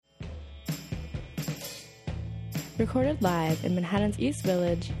Recorded live in Manhattan's East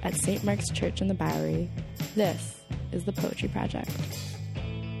Village at St. Mark's Church in the Bowery, this is The Poetry Project.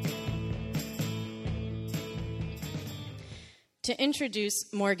 To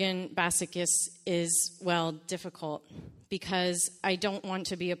introduce Morgan Bassichis is, well, difficult because I don't want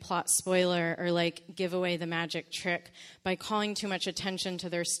to be a plot spoiler or give away the magic trick by calling too much attention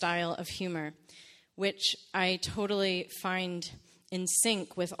to their style of humor, which I totally find in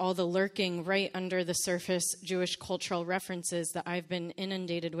sync with all the lurking right under the surface Jewish cultural references that I've been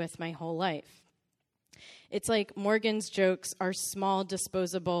inundated with my whole life. It's like Morgan's jokes are small,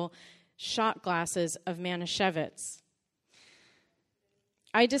 disposable shot glasses of Manischewitz.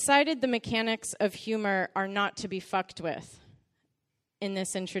 I decided the mechanics of humor are not to be fucked with in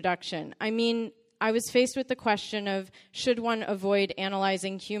this introduction. I mean, I was faced with the question of, should one avoid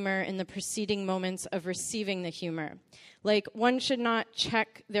analyzing humor in the preceding moments of receiving the humor? One should not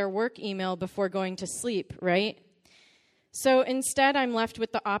check their work email before going to sleep, right? So instead, I'm left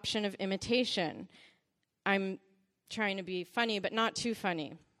with the option of imitation. I'm trying to be funny, but not too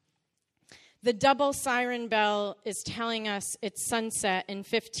funny. The double siren bell is telling us it's sunset in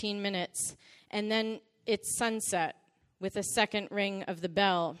 15 minutes, and then it's sunset with a second ring of the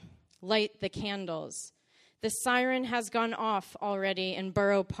bell. Light the candles. The siren has gone off already in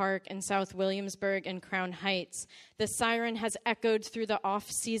Borough Park and South Williamsburg and Crown Heights. The siren has echoed through the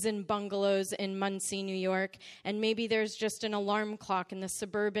off-season bungalows in Muncie, New York, and maybe there's just an alarm clock in the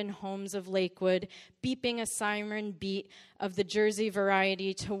suburban homes of Lakewood, beeping a siren beat of the Jersey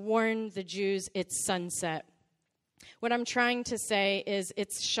variety to warn the Jews it's sunset. What I'm trying to say is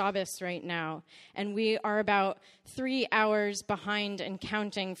it's Shabbos right now, and we are about 3 hours behind and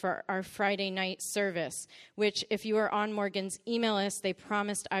counting for our Friday night service, which, if you are on Morgan's email list, they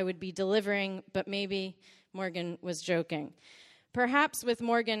promised I would be delivering, but maybe Morgan was joking. Perhaps with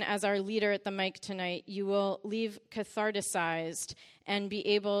Morgan as our leader at the mic tonight, you will leave catharticized and be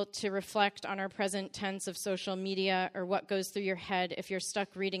able to reflect on our present tense of social media or what goes through your head if you're stuck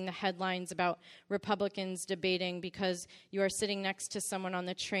reading the headlines about Republicans debating because you are sitting next to someone on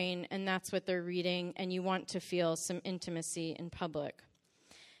the train and that's what they're reading and you want to feel some intimacy in public.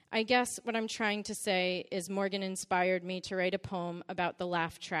 I guess what I'm trying to say is Morgan inspired me to write a poem about the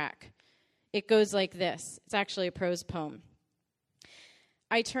laugh track. It goes like this. It's actually a prose poem.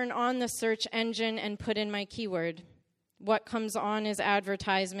 I turn on the search engine and put in my keyword. What comes on is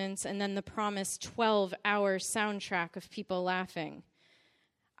advertisements and then the promised 12-hour soundtrack of people laughing.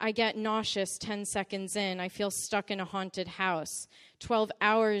 I get nauseous 10 seconds in. I feel stuck in a haunted house. 12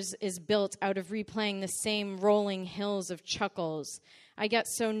 hours is built out of replaying the same rolling hills of chuckles. I get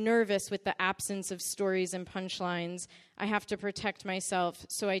so nervous with the absence of stories and punchlines. I have to protect myself,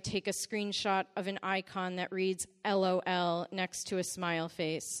 so I take a screenshot of an icon that reads LOL next to a smile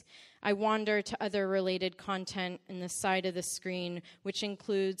face. I wander to other related content in the side of the screen, which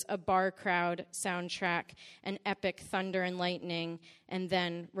includes a bar crowd soundtrack, an epic thunder and lightning, and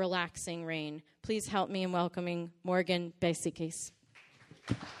then relaxing rain. Please help me in welcoming Morgan Bassichis.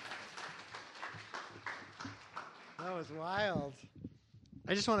 That was wild.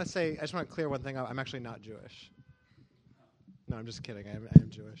 I just want to clear one thing. I'm actually not Jewish. No, I'm just kidding. I am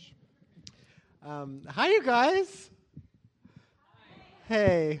Jewish. Hi, you guys. Hi.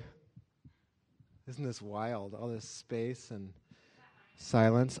 Hey. Isn't this wild? All this space and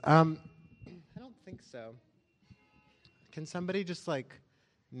silence. I don't think so. Can somebody just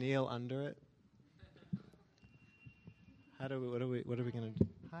kneel under it? What are we gonna do?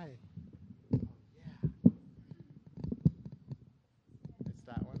 Hi. Yeah. It's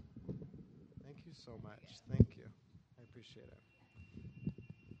that one. Thank you so much. Thank you. I appreciate it.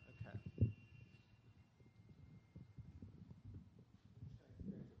 Okay.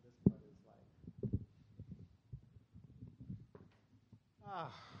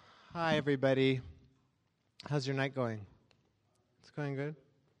 Hi, everybody. How's your night going? It's going good?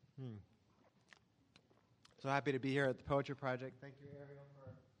 So happy to be here at the Poetry Project. Thank you, Ariel, for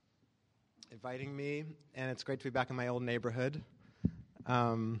inviting me. And it's great to be back in my old neighborhood.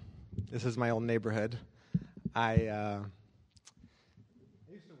 This is my old neighborhood. I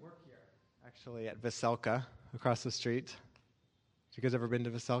used to work here, actually, at Veselka, across the street. Have you guys ever been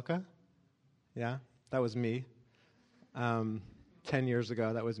to Veselka? Yeah? That was me. 10 years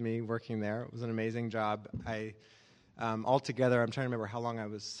ago, that was me working there. It was an amazing job. Altogether, I'm trying to remember how long I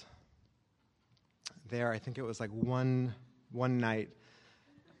was there. I think it was one night.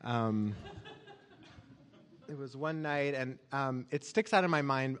 It was one night, and it sticks out in my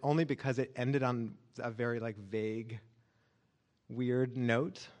mind only because it ended on a very vague, weird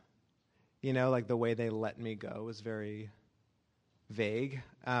note. You know, the way they let me go was very vague.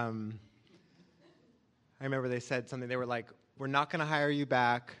 I remember they said something. They were like, "We're not going to hire you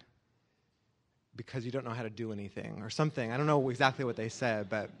back because you don't know how to do anything," or something. I don't know exactly what they said,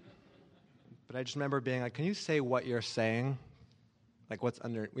 but I just remember being like, "Can you say what you're saying? Like, what's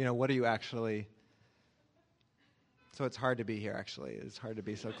under? What are you actually?" So it's hard to be here. Actually, it's hard to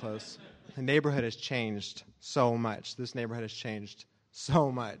be so close. The neighborhood has changed so much. This neighborhood has changed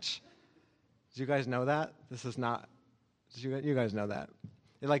so much. Do you guys know that? This is not. You guys know that?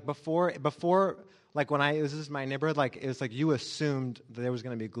 Like before, like when this is my neighborhood. Like it was like you assumed that there was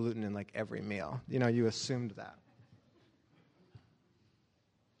going to be gluten in like every meal. You assumed that.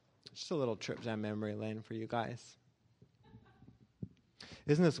 Just a little trip down memory lane for you guys.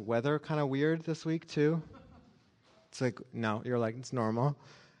 Isn't this weather kind of weird this week too? It's like, no, you're like, it's normal.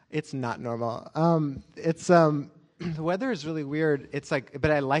 It's not normal. The weather is really weird. It's like,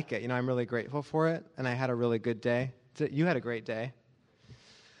 but I like it. I'm really grateful for it, and I had a really good day. You had a great day.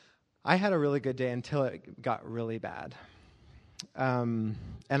 I had a really good day until it got really bad. And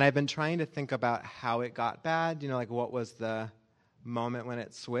I've been trying to think about how it got bad, like what was the moment when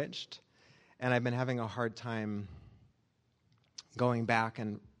it switched. And I've been having a hard time going back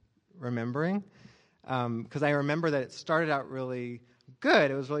and remembering. Because I remember that it started out really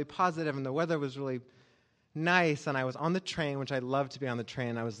good. It was really positive, and the weather was really nice. And I was on the train, which I love to be on the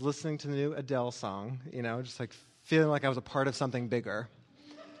train. I was listening to the new Adele song, just like feeling like I was a part of something bigger.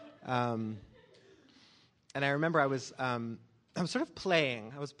 And I remember I was sort of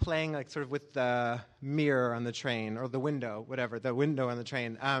playing. I was playing like sort of with the mirror on the train, or the window, whatever, the window on the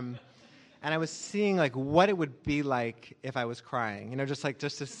train. And I was seeing like what it would be like if I was crying,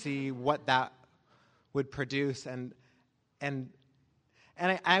 just to see what that would produce, and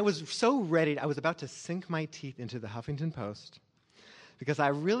I was so ready. I was about to sink my teeth into the Huffington Post because I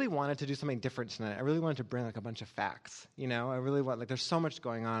really wanted to do something different tonight. I really wanted to bring like a bunch of facts. I really want, like, there's so much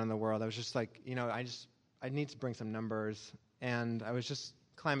going on in the world. I was just like, I need to bring some numbers, and I was just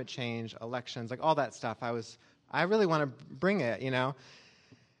climate change, elections, like all that stuff. I really want to bring it,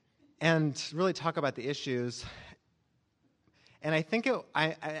 and really talk about the issues. And I think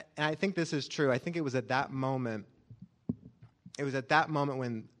I think this is true. I think it was at that moment. It was at that moment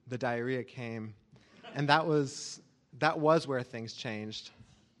when the diarrhea came, and that was where things changed.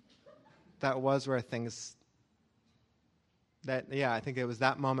 That was where things. I think it was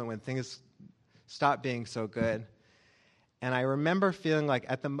that moment when things stopped being so good. And I remember feeling like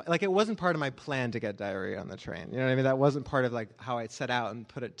it wasn't part of my plan to get diarrhea on the train. You know what I mean? That wasn't part of like how I set out and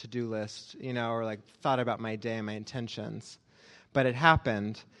put a to-do list, or like thought about my day and my intentions. But it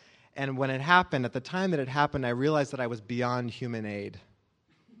happened, and when it happened, at the time that it happened, I realized that I was beyond human aid.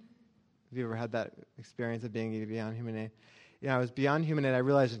 Have you ever had that experience of being beyond human aid? I was beyond human aid. I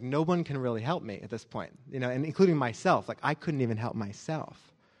realized that no one can really help me at this point, and including myself. Like, I couldn't even help myself.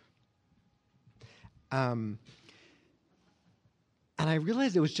 And I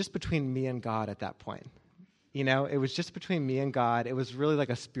realized it was just between me and God at that point. It was just between me and God. It was really like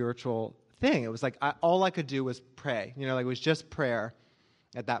a spiritual thing. It was like all I could do was pray. It was just prayer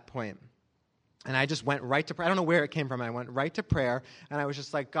at that point. And I just went right to prayer. I don't know where it came from. I went right to prayer, and I was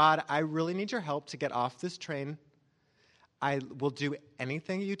just like, God, I really need your help to get off this train. I will do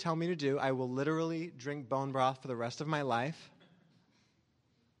anything you tell me to do. I will literally drink bone broth for the rest of my life.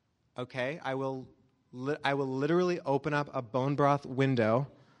 Okay? I will literally open up a bone broth window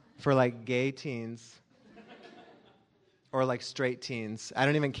for like gay teens. Or like straight teens. I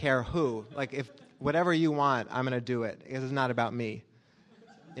don't even care who. Like, if whatever you want, I'm going to do it. Because it's not about me.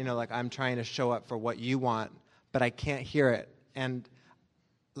 Like, I'm trying to show up for what you want, but I can't hear it. And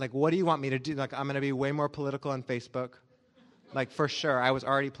like, what do you want me to do? Like, I'm going to be way more political on Facebook. Like, for sure. I was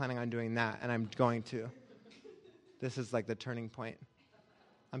already planning on doing that, and I'm going to. This is like the turning point.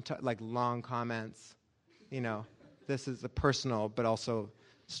 Like long comments. This is the personal, but also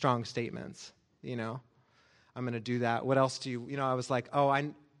strong statements. I'm going to do that. What else do you, I was like, oh,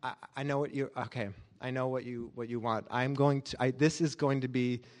 I know what you, okay. I know what you want. This is going to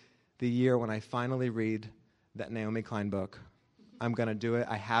be the year when I finally read that Naomi Klein book. I'm going to do it.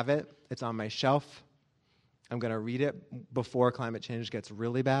 I have it. It's on my shelf. I'm going to read it before climate change gets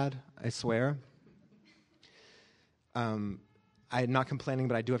really bad, I swear. I'm not complaining,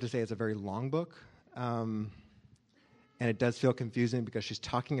 but I do have to say it's a very long book. And it does feel confusing because she's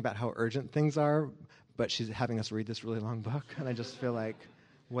talking about how urgent things are, but she's having us read this really long book, and I just feel like,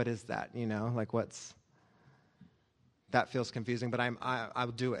 what is that? Like that feels confusing. But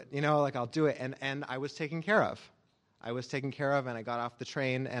I'll do it. I'll do it. And I was taken care of. And I got off the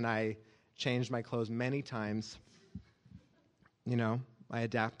train, and I changed my clothes many times. I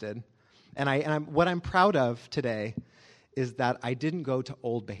adapted, and what I'm proud of today is that I didn't go to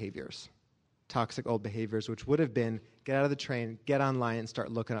old behaviors toxic old behaviors, which would have been get out of the train, get online, and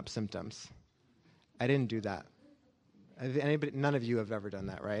start looking up symptoms. I didn't do that. None of you have ever done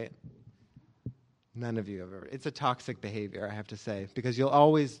that, right? None of you have ever. It's a toxic behavior, I have to say, because it's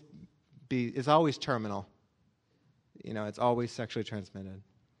always terminal. It's always sexually transmitted.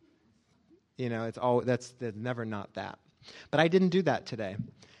 That's never not that. But I didn't do that today.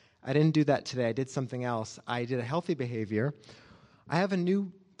 I did something else. I did a healthy behavior. I have a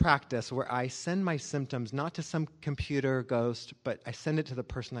new practice where I send my symptoms not to some computer ghost, but I send it to the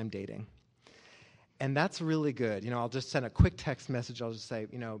person I'm dating. And that's really good. I'll just send a quick text message. I'll just say,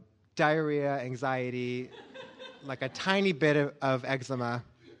 diarrhea, anxiety, like a tiny bit of eczema,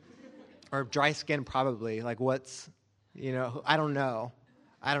 or dry skin probably. Like what's, I don't know.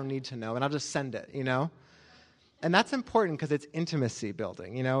 I don't need to know. And I'll just send it, And that's important because it's intimacy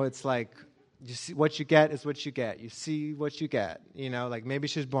building. It's like you see what you get is what you get. You see what you get. Like maybe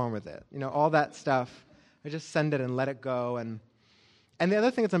she's born with it. All that stuff. I just send it and let it go. And the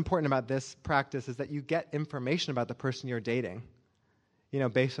other thing that's important about this practice is that you get information about the person you're dating,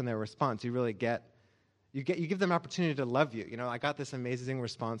 based on their response. You really you give them an opportunity to love you. I got this amazing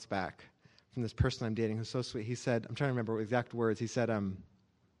response back from this person I'm dating who's so sweet. He said, I'm trying to remember exact words. He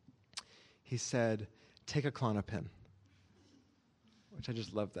said, take a Klonopin, which I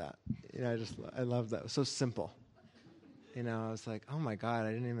just love that. I love that. It was so simple. I was like, oh my God,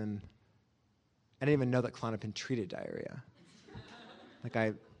 I didn't even know that Klonopin treated diarrhea. Like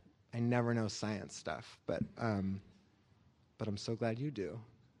I never know science stuff, but I'm so glad you do.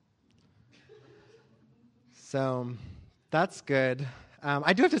 So that's good.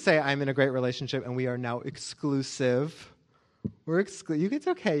 I do have to say I'm in a great relationship, and we are now exclusive. It's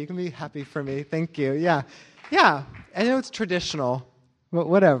okay. You can be happy for me. Thank you. Yeah. I know it's traditional, but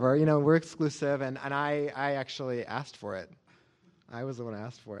whatever. We're exclusive, and I actually asked for it. I was the one who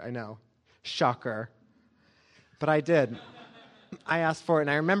asked for it. I know. Shocker. But I did. I asked for it,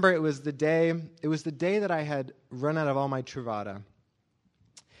 and I remember it was the day that I had run out of all my Truvada,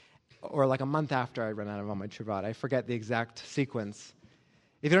 or like a month after I run out of all my Truvada. I forget the exact sequence.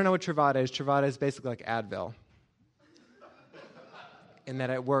 If you don't know what Truvada is basically like Advil, in that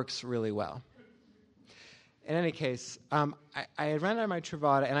it works really well. In any case, I had run out of my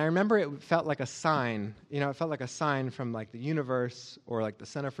Truvada, and I remember it felt like a sign. It felt like a sign from like the universe or like the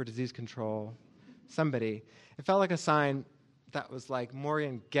Center for Disease Control, somebody. It felt like a sign that was like,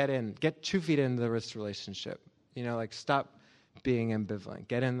 Morgan, get 2 feet into this relationship. Like stop being ambivalent,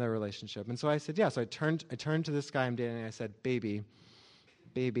 get in the relationship. And so I said, yeah. So I turned to this guy I'm dating, and I said, baby,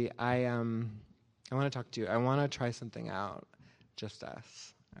 I want to talk to you. I want to try something out, just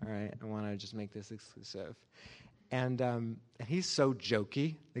us. All right, I want to just make this exclusive. And he's so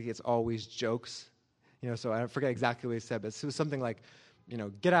jokey, like it's always jokes. So I forget exactly what he said, but it was something like,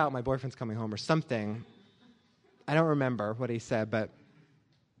 get out, my boyfriend's coming home, or something. I don't remember what he said, but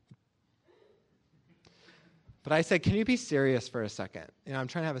I said, can you be serious for a second? I'm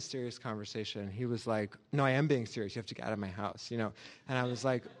trying to have a serious conversation. He was like, no, I am being serious. You have to get out of my house, And I was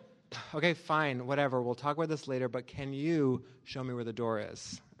like, okay, fine, whatever. We'll talk about this later, but can you show me where the door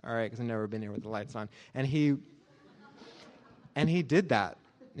is? All right, because I've never been here with the lights on. And he did that.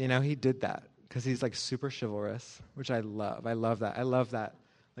 He did that because he's like super chivalrous, which I love. I love that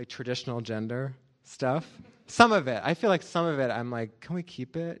like traditional gender stuff. Some of it. I feel like some of it I'm like, can we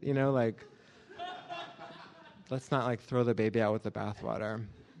keep it? Like let's not like throw the baby out with the bathwater.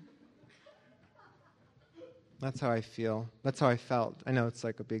 That's how I feel. That's how I felt. I know it's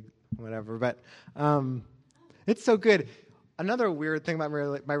like a big whatever, but it's so good. Another weird thing about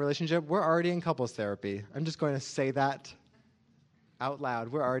my relationship, we're already in couples therapy. I'm just going to say that out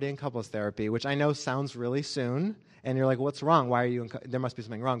loud. We're already in couples therapy, which I know sounds really soon, and you're like, what's wrong? Why are you there must be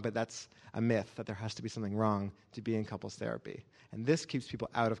something wrong, but that's a myth, that there has to be something wrong to be in couples therapy. And this keeps people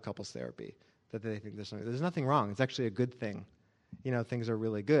out of couples therapy, that they think there's nothing wrong. It's actually a good thing. Things are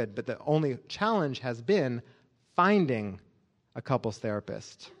really good, but the only challenge has been finding a couples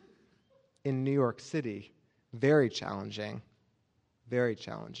therapist in New York City. Very challenging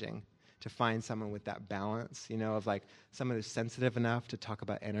to find someone with that balance, of like someone who's sensitive enough to talk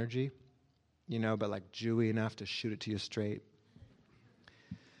about energy, but like Jewy enough to shoot it to you straight.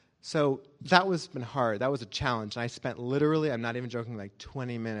 So that was been hard. That was a challenge. And I spent literally, I'm not even joking, like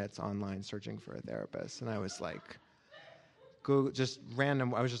 20 minutes online searching for a therapist. And I was like, just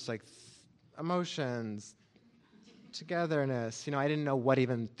random. I was just like, emotions, togetherness. I didn't know what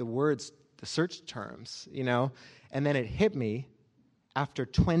even the words, the search terms, And then it hit me, after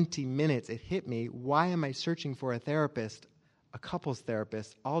 20 minutes, why am I searching for a therapist, a couples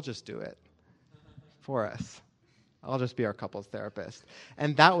therapist? I'll just do it for us. I'll just be our couples therapist.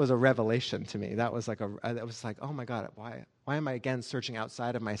 And that was a revelation to me. That was like oh my God, why am I again searching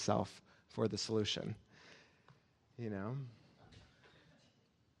outside of myself for the solution? You know?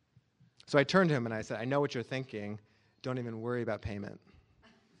 So I turned to him and I said, I know what you're thinking. Don't even worry about payment.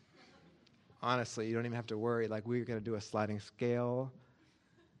 Honestly, you don't even have to worry. Like, we're going to do a sliding scale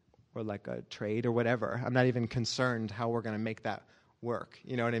or like a trade or whatever. I'm not even concerned how we're going to make that work.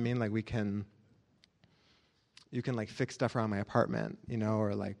 You know what I mean? Like, you can like fix stuff around my apartment, you know,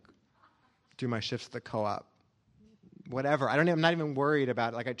 or like do my shifts at the co-op. Whatever. I'm not even worried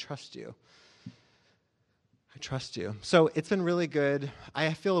about it. Like, I trust you. I trust you. So it's been really good.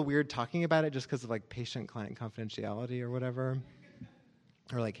 I feel weird talking about it just because of like patient-client confidentiality or whatever,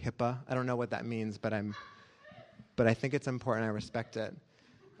 or like HIPAA. I don't know what that means, but I think it's important. I respect it.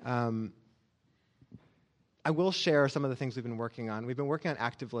 I will share some of the things we've been working on. We've been working on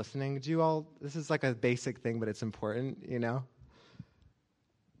active listening. This is like a basic thing, but it's important, you know?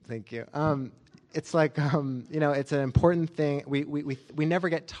 Thank you. It's like, you know, it's an important thing. We never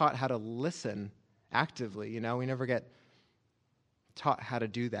get taught how to listen actively, you know? We never get taught how to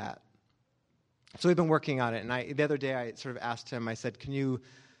do that. So we've been working on it. And the other day I sort of asked him, I said, can you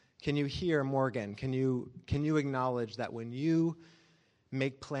hear Morgan? Can you acknowledge that when you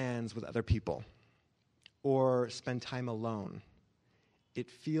make plans with other people or spend time alone, it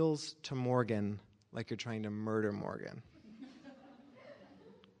feels to Morgan like you're trying to murder Morgan?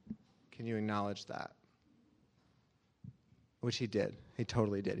 Can you acknowledge that? Which he did. He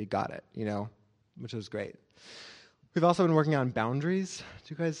totally did. He got it, you know, which was great. We've also been working on boundaries.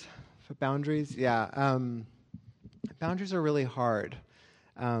 Do you guys have boundaries? Yeah. Boundaries are really hard.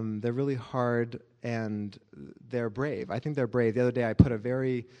 They're really hard, and they're brave. I think they're brave. The other day I put a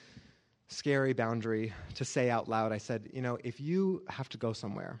very scary boundary to say out loud. I said, you know, if you have to go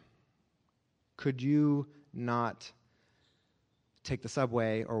somewhere, could you not take the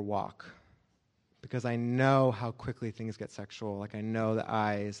subway or walk? Because I know how quickly things get sexual. Like, I know the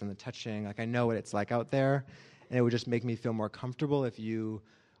eyes and the touching. Like, I know what it's like out there. And it would just make me feel more comfortable if you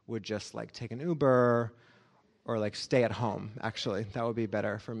would just, like, take an Uber or, like, stay at home, actually. That would be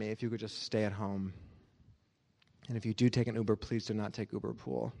better for me if you could just stay at home. And if you do take an Uber, please do not take Uber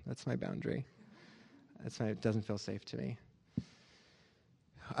Pool. That's my boundary. It doesn't feel safe to me.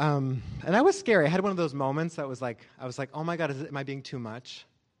 And that was scary. I had one of those moments that was like, I was like, oh my God, am I being too much?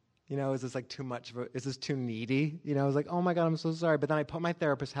 You know, is this like too much? Is this too needy? You know, I was like, oh my God, I'm so sorry. But then I put my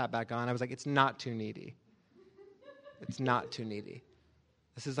therapist hat back on. I was like, it's not too needy. It's not too needy.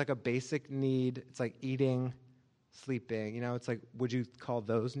 This is like a basic need. It's like eating, sleeping. You know, it's like, would you call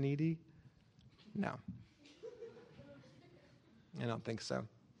those needy? No. I don't think so.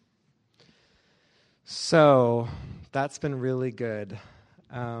 So that's been really good.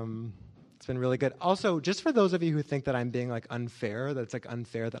 It's been really good. Also, just for those of you who think that I'm being like unfair, that it's like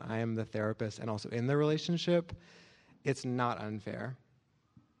unfair that I am the therapist and also in the relationship, it's not unfair.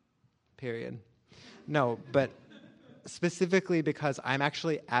 Period. No, but specifically because I'm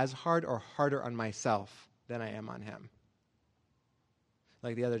actually as hard or harder on myself than I am on him.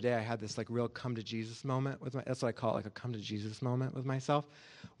 Like the other day, I had this like real come to Jesus moment that's what I call it, like a come to Jesus moment with myself,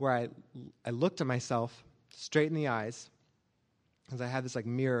 where I looked at myself straight in the eyes, because I had this like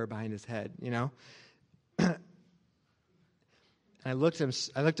mirror behind his head, you know? And I looked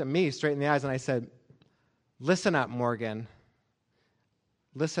at me straight in the eyes and I said, listen up, Morgan.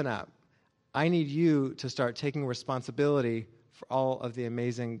 Listen up. I need you to start taking responsibility for all of the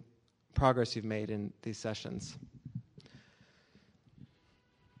amazing progress you've made in these sessions.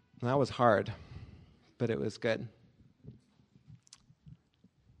 And that was hard, but it was good.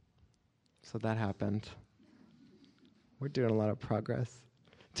 So that happened. We're doing a lot of progress.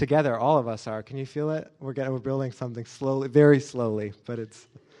 Together, all of us are. Can you feel it? We're building something slowly, very slowly, but it's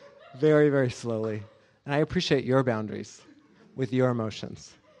very, very slowly. And I appreciate your boundaries with your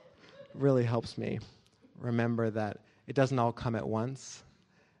emotions. It really helps me remember that it doesn't all come at once,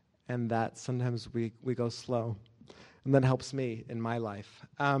 and that sometimes we go slow. And that helps me in my life.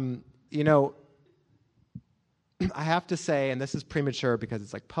 You know, I have to say, and this is premature because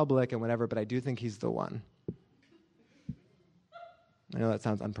it's like public and whatever, but I do think he's the one. I know that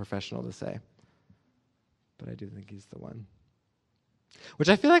sounds unprofessional to say, but I do think he's the one. Which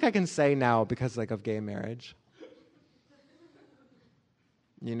I feel like I can say now because like of gay marriage.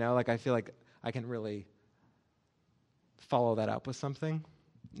 You know, like I feel like I can really follow that up with something.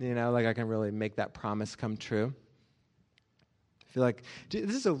 You know, like I can really make that promise come true. I feel like,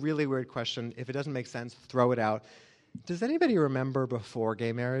 this is a really weird question. If it doesn't make sense, throw it out. Does anybody remember before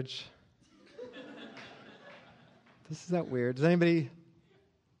gay marriage? Is that weird? Does anybody?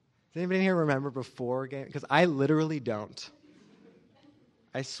 Does anybody here remember before gay? Because I literally don't.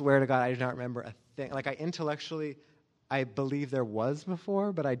 I swear to God, I do not remember a thing. Like, I believe there was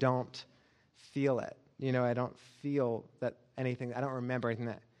before, but I don't feel it. You know, I don't feel that anything, I don't remember anything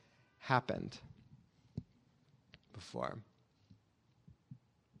that happened before.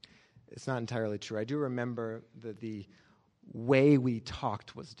 It's not entirely true. I do remember that the way we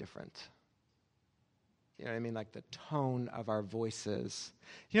talked was different. You know what I mean? Like the tone of our voices.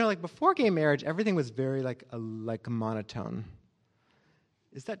 You know, like before gay marriage, everything was very like a monotone.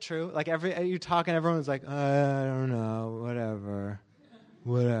 Is that true? Like you talk and everyone's like, I don't know,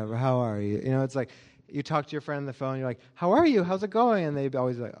 whatever, how are you? You know, it's like you talk to your friend on the phone, you're like, how are you? How's it going? And they'd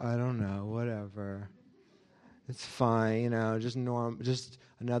always be like, I don't know, whatever. It's fine, you know, just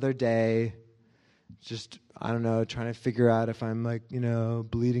another day. Just, I don't know, trying to figure out if I'm like, you know,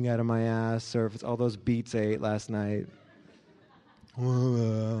 bleeding out of my ass or if it's all those beets I ate last night.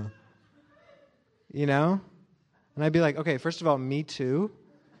 You know? And I'd be like, okay, first of all, me too.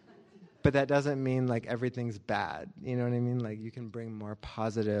 But that doesn't mean like everything's bad. You know what I mean? Like you can bring more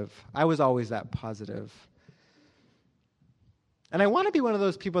positive. I was always that positive. And I want to be one of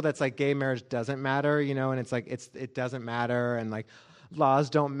those people that's like gay marriage doesn't matter, you know, and it's like it doesn't matter and like laws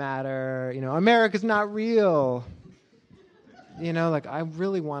don't matter, you know, America's not real. You know, like I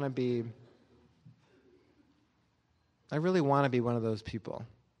really want to be one of those people.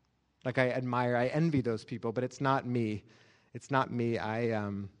 Like I envy those people, but it's not me. It's not me.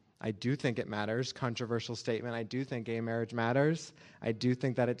 I do think it matters. Controversial statement. I do think gay marriage matters. I do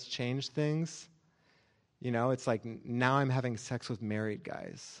think that it's changed things. You know, it's like now I'm having sex with married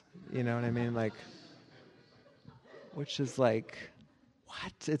guys. You know what I mean? Like, which is like,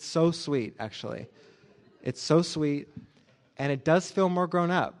 what? It's so sweet, actually. It's so sweet, and it does feel more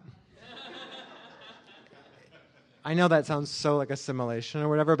grown up. I know that sounds so like assimilation or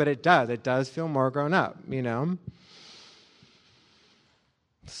whatever, but it does. It does feel more grown up, you know?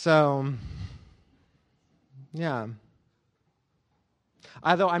 So, yeah.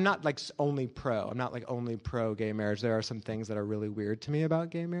 Although I'm not like only pro. I'm not like only pro gay marriage. There are some things that are really weird to me about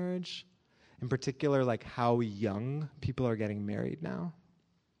gay marriage. In particular, like how young people are getting married now.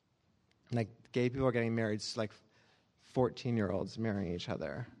 Like gay people are getting married, like 14-year-olds marrying each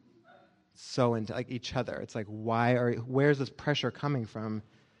other. So into like each other. It's like, where's this pressure coming from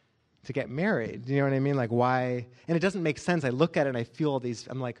to get married? You know what I mean? Like why? And it doesn't make sense. I look at it and I feel all these,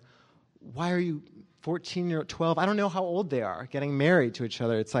 I'm like, why are you 14 or 12? I don't know how old they are getting married to each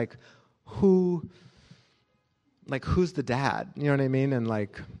other. It's like, who's the dad? You know what I mean? And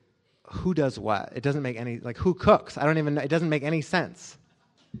like, who does what? It doesn't make any, like who cooks? I don't even know. It doesn't make any sense.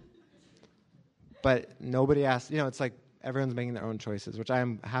 But nobody asks, you know, it's like everyone's making their own choices, which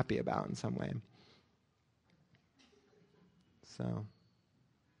I'm happy about in some way. So,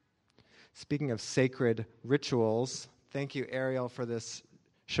 speaking of sacred rituals, thank you, Ariel, for this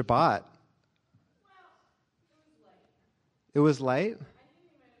Shabbat. It was light?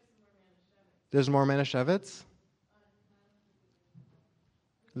 There's more Manischewitz?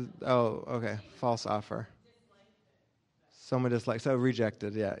 Oh, okay. False offer. Someone disliked. So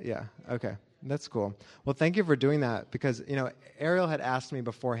rejected. Yeah. Okay. That's cool. Well, thank you for doing that because, you know, Ariel had asked me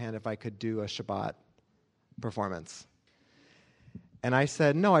beforehand if I could do a Shabbat performance. And I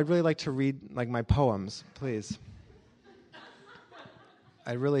said, no, I'd really like to read, like, my poems, please.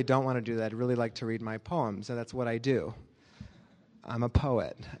 I really don't want to do that. I'd really like to read my poems, and that's what I do. I'm a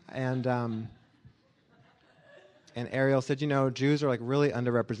poet. And Ariel said, you know, Jews are, like, really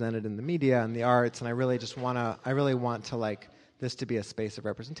underrepresented in the media and the arts, and I really want to, like, this to be a space of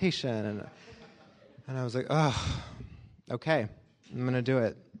representation. And I was like, oh, okay, I'm going to do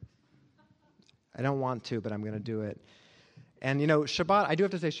it. I don't want to, but I'm going to do it. And, you know, Shabbat, I do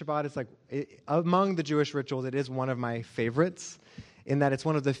have to say Shabbat is like, among the Jewish rituals, it is one of my favorites in that it's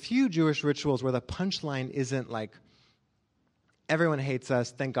one of the few Jewish rituals where the punchline isn't like, everyone hates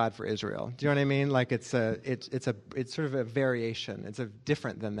us, thank God for Israel. Do you know what I mean? Like it's sort of a variation. It's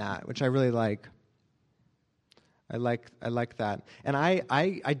different than that, which I really like. I like that. And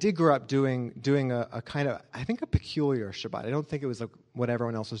I did grow up doing a kind of, I think, a peculiar Shabbat. I don't think it was like what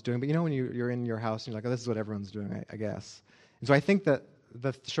everyone else was doing, but you know when you're in your house and you're like, oh, this is what everyone's doing, I guess. And so I think that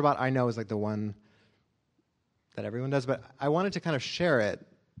the Shabbat I know is like the one that everyone does, but I wanted to kind of share it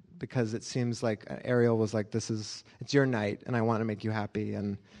because it seems like Ariel was like, it's your night, and I want to make you happy.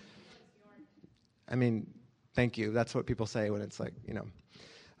 And I mean, thank you. That's what people say when it's like, you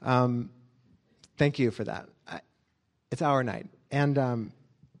know. Thank you for that. It's our night, and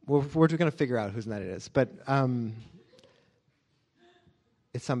we're going to figure out whose night it is, but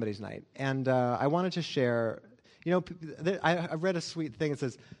it's somebody's night. And I wanted to share, I read a sweet thing. It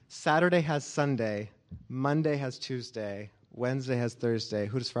says, Saturday has Sunday, Monday has Tuesday, Wednesday has Thursday.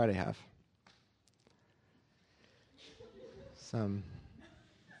 Who does Friday have? Some.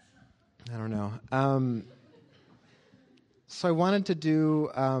 I don't know. So I wanted to do...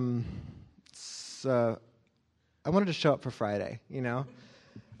 I wanted to show up for Friday,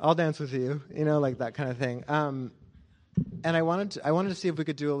 I'll dance with you, like that kind of thing. And I wanted to see if we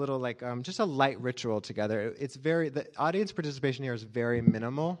could do a little just a light ritual together. The audience participation here is very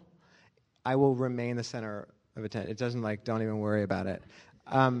minimal. I will remain the center of attention. It doesn't don't even worry about it.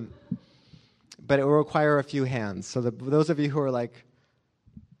 But it will require a few hands. So those of you who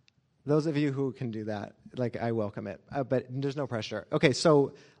can do that, I welcome it. But there's no pressure. Okay,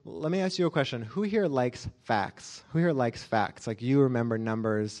 so let me ask you a question. Who here likes facts? Who here likes facts? You remember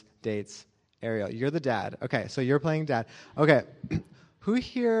numbers, dates. Ariel, you're the dad. Okay, so you're playing dad. Okay, who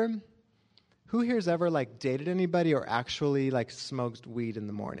here's ever dated anybody or actually smoked weed in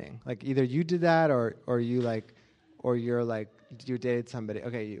the morning? Either you did that or you dated somebody.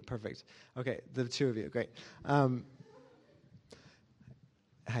 Okay, you perfect. Okay, the two of you, great. Hi.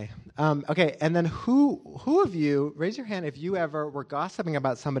 Okay, and then who of you, raise your hand if you ever were gossiping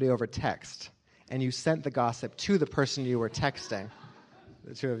about somebody over text and you sent the gossip to the person you were texting?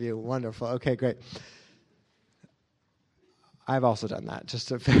 The two of you, wonderful. Okay, great. I've also done that, just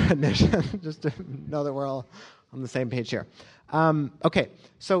to just to know that we're all on the same page here. Okay,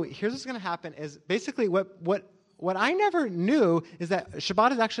 so here's what's going to happen is basically what I never knew is that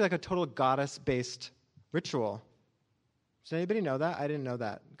Shabbat is actually a total goddess-based ritual. Does anybody know that? I didn't know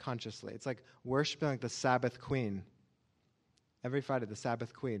that consciously. It's worshiping the Sabbath queen. Every Friday, the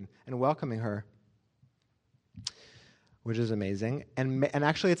Sabbath queen, and welcoming her, which is amazing. And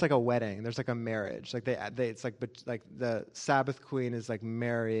actually, it's like a wedding. There's a marriage. It's the Sabbath queen is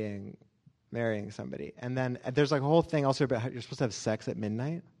marrying somebody. And then there's a whole thing also about how you're supposed to have sex at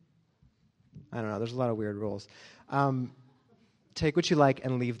midnight. I don't know. There's a lot of weird rules. Take what you like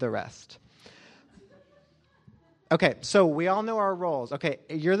and leave the rest. Okay, so we all know our roles. Okay,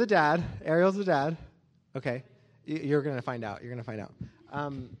 you're the dad. Ariel's the dad. Okay, you're going to find out. You're going to find out.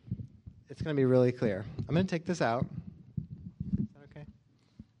 It's going to be really clear. I'm going to take this out. Is that okay?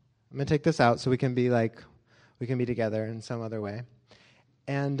 I'm going to take this out so we can be together in some other way.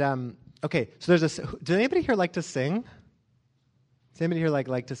 And okay, so does anybody here like to sing? Does anybody here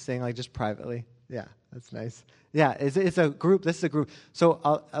like to sing, just privately? Yeah, that's nice. Yeah, it's a group. This is a group. So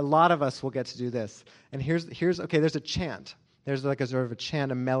a lot of us will get to do this. And here's okay. There's a chant. There's a sort of a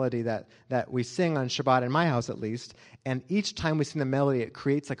chant, a melody that we sing on Shabbat in my house at least. And each time we sing the melody, it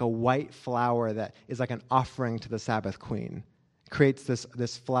creates a white flower that is an offering to the Sabbath queen. It creates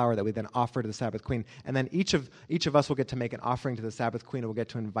this flower that we then offer to the Sabbath queen. And then each of us will get to make an offering to the Sabbath queen, and we'll get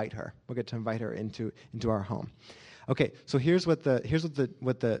to invite her. We'll get to invite her into our home. Okay, so here's what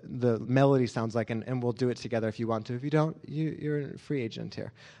the melody sounds like, and we'll do it together if you want to. If you don't, you're a free agent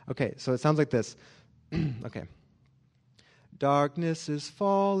here. Okay, so it sounds like this. Okay. Darkness is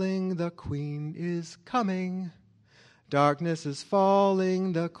falling, the queen is coming. Darkness is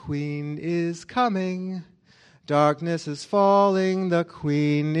falling, the queen is coming. Darkness is falling, the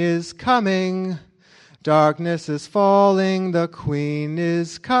queen is coming. Darkness is falling, the queen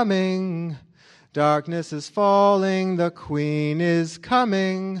is coming. Darkness is falling, the queen is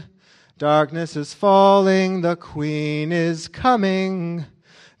coming. Darkness is falling, the queen is coming.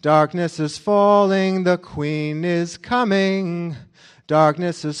 Darkness is falling, the queen is coming.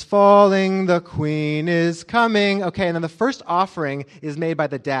 Darkness is falling, the queen is coming. Okay, and then the first offering is made by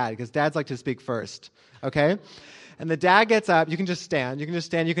the dad, because dads like to speak first. Okay? And the dad gets up. You can just stand. You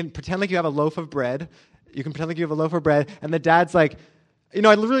can pretend like you have a loaf of bread. And the dad's like, I'd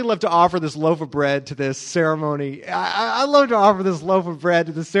really love to offer this loaf of bread to this ceremony. I'd love to offer this loaf of bread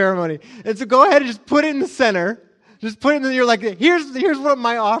to the ceremony. And so go ahead and just put it in the center. Just put it in you're like, here's what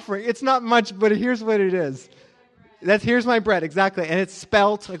my offering. It's not much, but here's what it is. Here's my bread, exactly. And it's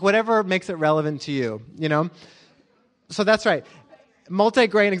spelt, whatever makes it relevant to you, So that's right.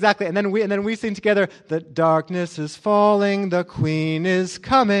 Multi-grain, exactly. And then we sing together, the darkness is falling, the queen is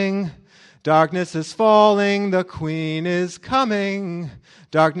coming. Darkness is falling, the queen is coming.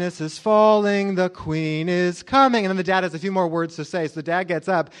 Darkness is falling, the queen is coming. And then the dad has a few more words to say. So the dad gets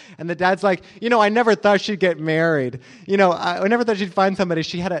up, and the dad's like, I never thought she'd get married. I never thought she'd find somebody.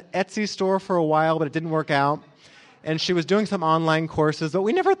 She had an Etsy store for a while, but it didn't work out. and she was doing some online courses, but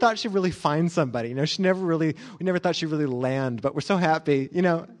we never thought she'd really find somebody. We never thought she'd really land, but we're so happy,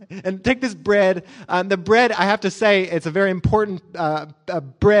 And take this bread. The bread, I have to say, it's a very important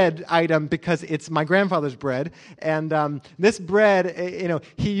bread item because it's my grandfather's bread. And this bread,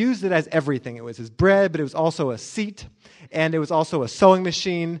 he used it as everything. It was his bread, but it was also a seat. And it was also a sewing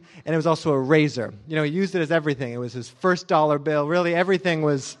machine, and it was also a razor. He used it as everything. It was his first dollar bill. Really, everything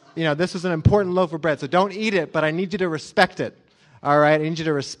was, this was an important loaf of bread. So don't eat it, but I need you to respect it. All right? I need you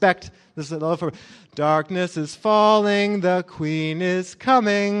to respect this loaf of bread. Darkness is falling, the queen is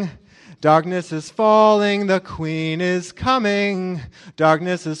coming. Darkness is falling, the queen is coming.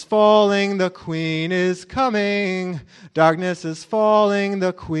 Darkness is falling, the queen is coming. Darkness is falling,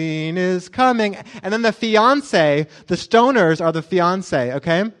 the queen is coming. And then the fiancé, the stoners are the fiancé,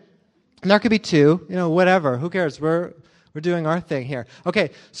 okay? And there could be two, whatever. Who cares? We're doing our thing here.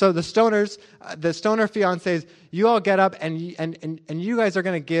 Okay, so the stoners, the stoner fiancés, you all get up and you guys are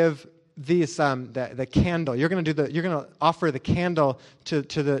going to give these the candle. You're going to offer the candle to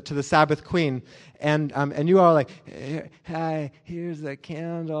the Sabbath queen, and you are like, "Hi, here's the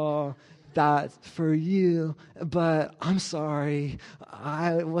candle. That's for you, but I'm sorry,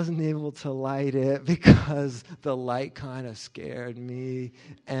 I wasn't able to light it because the light kind of scared me,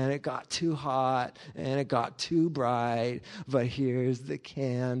 and it got too hot, and it got too bright, but here's the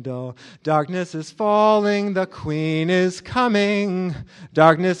candle. Darkness is falling, the queen is coming.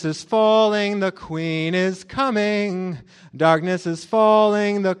 Darkness is falling, the queen is coming. Darkness is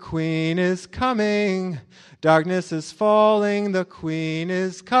falling, the queen is coming. Darkness is falling, the queen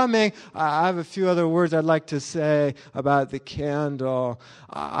is coming." I have a few other words I'd like to say about the candle.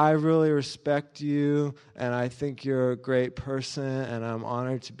 I really respect you, and I think you're a great person, and I'm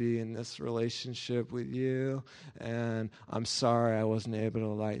honored to be in this relationship with you. And I'm sorry I wasn't able to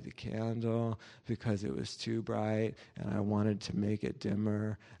light the candle because it was too bright, and I wanted to make it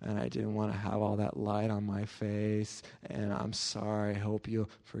dimmer, and I didn't want to have all that light on my face. And I'm sorry. I hope you'll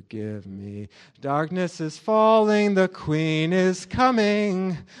forgive me. Darkness is falling, the queen is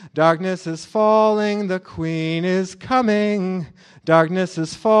coming. Darkness is falling, the queen is coming. Darkness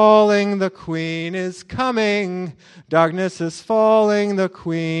is falling, the queen is coming. Darkness is falling, the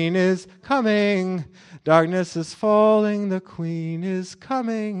queen is coming. Darkness is falling, the queen is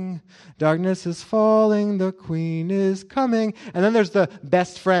coming. Darkness is falling, the queen is coming. And then there's the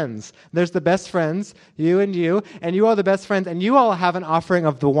best friends. There's the best friends, you, and you are the best friends, and you all have an offering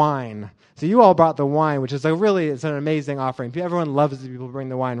of the wine. So you all brought the wine, which is it's an amazing offering. Everyone loves it, people bring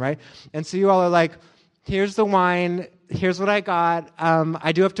the wine, right? And so you all are like, here's the wine, here's what I got.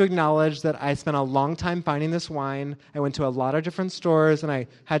 I do have to acknowledge that I spent a long time finding this wine. I went to a lot of different stores, and I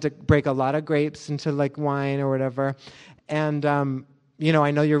had to break a lot of grapes into wine or whatever. And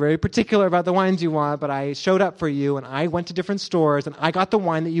I know you're very particular about the wines you want, but I showed up for you, and I went to different stores, and I got the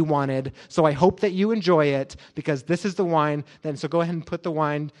wine that you wanted, so I hope that you enjoy it, because this is the wine. So go ahead and put the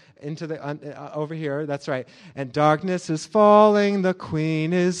wine into the over here. That's right. And darkness is falling, the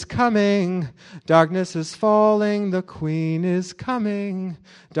queen is coming. Darkness is falling, the queen is coming.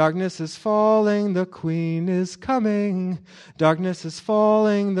 Darkness is falling, the queen is coming. Darkness is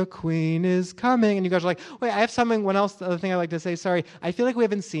falling, the queen is coming. And you guys are like, wait, I have something. What else? The other thing I'd like to say. Sorry, I feel like we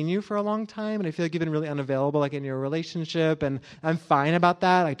haven't seen you for a long time, and I feel like you've been really unavailable, in your relationship, and I'm fine about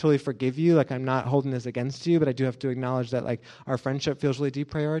that. I totally forgive you. I'm not holding this against you, but I do have to acknowledge that our friendship feels really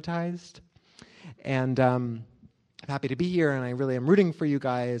deprioritized. And I'm happy to be here, and I really am rooting for you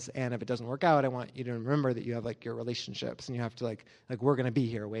guys. And if it doesn't work out, I want you to remember that you have your relationships, and you have to we're going to be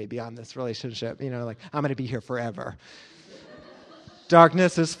here way beyond this relationship. I'm going to be here forever.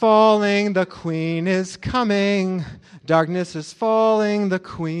 Darkness is falling, the queen is coming. Darkness is falling, the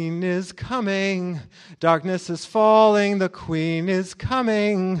queen is coming. Darkness is falling, the queen is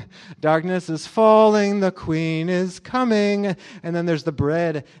coming. Darkness is falling, the queen is coming. And then there's the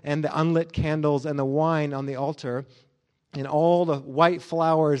bread and the unlit candles and the wine on the altar, and all the white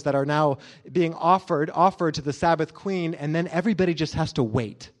flowers that are now being offered to the Sabbath queen, and then everybody just has to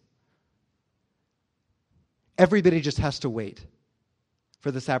wait. Everybody just has to wait for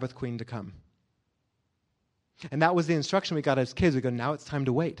the Sabbath queen to come. And that was the instruction we got as kids. We go, now it's time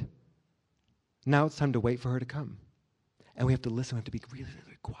to wait. Now it's time to wait for her to come. And we have to listen. We have to be really,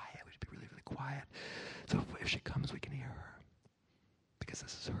 really quiet. We have to be really, really quiet. So if she comes, we can hear her. Because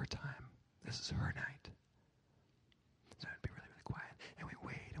this is her time. This is her night. So we have to be really, really quiet. And we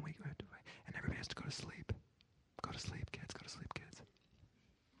wait, and we have to wait. And everybody has to go to sleep. Go to sleep, kids. Go to sleep, kids.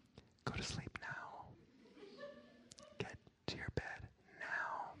 Go to sleep now. Get to your bed.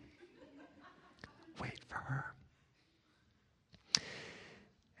 Wait for her.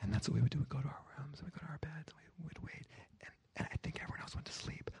 And that's what we would do. We'd go to our rooms, and we'd go to our beds, and we would wait. And I think everyone else went to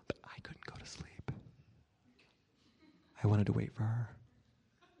sleep, but I couldn't go to sleep. I wanted to wait for her.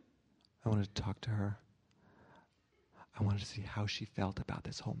 I wanted to talk to her. I wanted to see how she felt about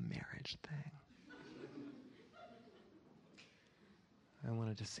this whole marriage thing. I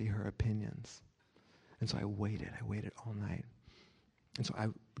wanted to see her opinions. And so I waited all night. And so I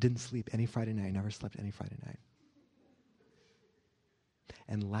didn't sleep any Friday night. I never slept any Friday night.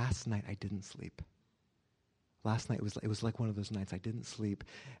 And last night I didn't sleep. Last night it was like one of those nights I didn't sleep,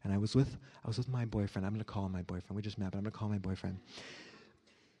 and I was with my boyfriend. I'm going to call him my boyfriend. We just met, but I'm going to call him my boyfriend.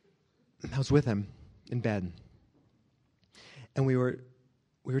 I was with him in bed, and we were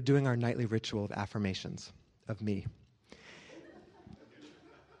doing our nightly ritual of affirmations of me.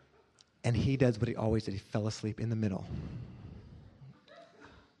 And he does what he always did. He fell asleep in the middle.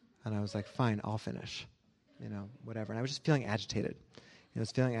 And I was like, fine, I'll finish. Whatever. And I was just feeling agitated. I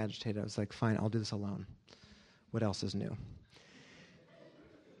was feeling agitated. I was like, fine, I'll do this alone. What else is new?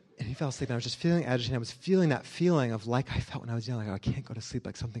 And he fell asleep, and I was just feeling agitated. I was feeling that feeling of like I felt when I was young, like I can't go to sleep,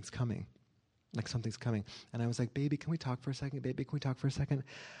 like something's coming. And I was like, baby, can we talk for a second? Baby, can we talk for a second?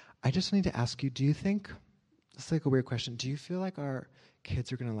 I just need to ask you, do you think, this is like a weird question, do you feel like our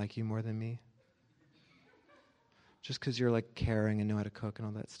kids are going to like you more than me? Just because you're like caring and know how to cook and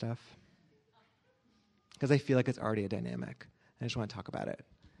all that stuff? Because I feel like it's already a dynamic. I just want to talk about it.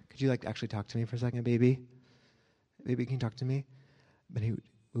 Could you like actually talk to me for a second, baby? Baby, can you talk to me? But he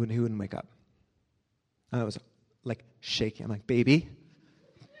wouldn't wake up. I was like shaking. I'm like, baby?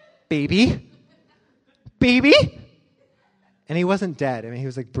 And he wasn't dead. I mean, he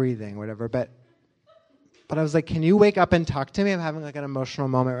was like breathing or whatever. But I was like, can you wake up and talk to me? I'm having like an emotional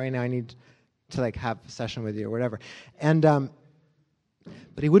moment right now. I need to like have a session with you or whatever. And but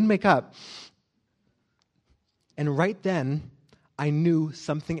he wouldn't wake up. And right then, I knew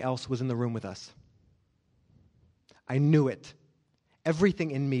something else was in the room with us. I knew it.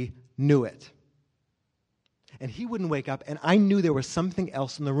 Everything in me knew it. And he wouldn't wake up, and I knew there was something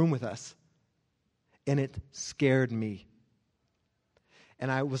else in the room with us. And it scared me. And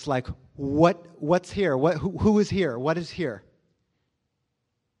I was like, what's here? Who is here? What is here?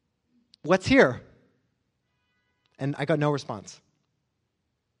 What's here? And I got no response.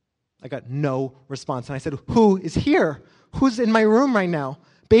 And I said, who is here? Who's in my room right now?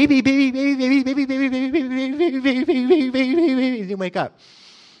 Baby. He didn't wake up.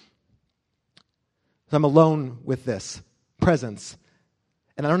 So I'm alone with this presence.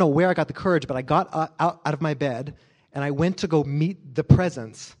 And I don't know where I got the courage, but I got out of my bed, and I went to go meet the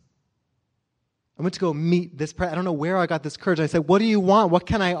presence. I went to go meet this presence. I don't know where I got this courage. I said, what do you want? What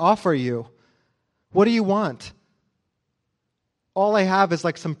can I offer you? What do you want? All I have is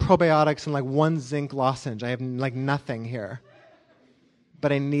like some probiotics and like one zinc lozenge. I have like nothing here.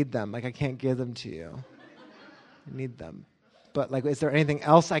 But I need them. Like I can't give them to you. I need them. But like, is there anything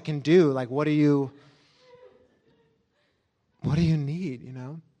else I can do? Like, what do you need,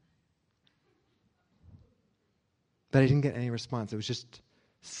 But I didn't get any response. It was just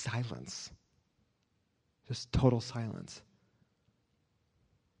silence. Just total silence.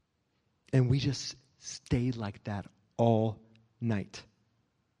 And we just stayed like that all night.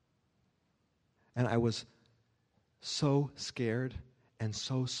 And I was so scared and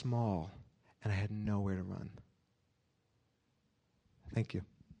so small, and I had nowhere to run. Thank you.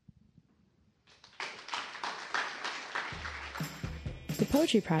 The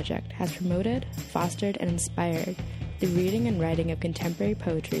Poetry Project has promoted, fostered, and inspired the reading and writing of contemporary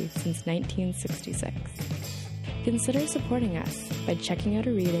poetry since 1966. Consider supporting us by checking out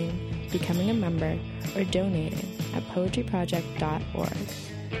a reading, becoming a member, or donating at poetryproject.org.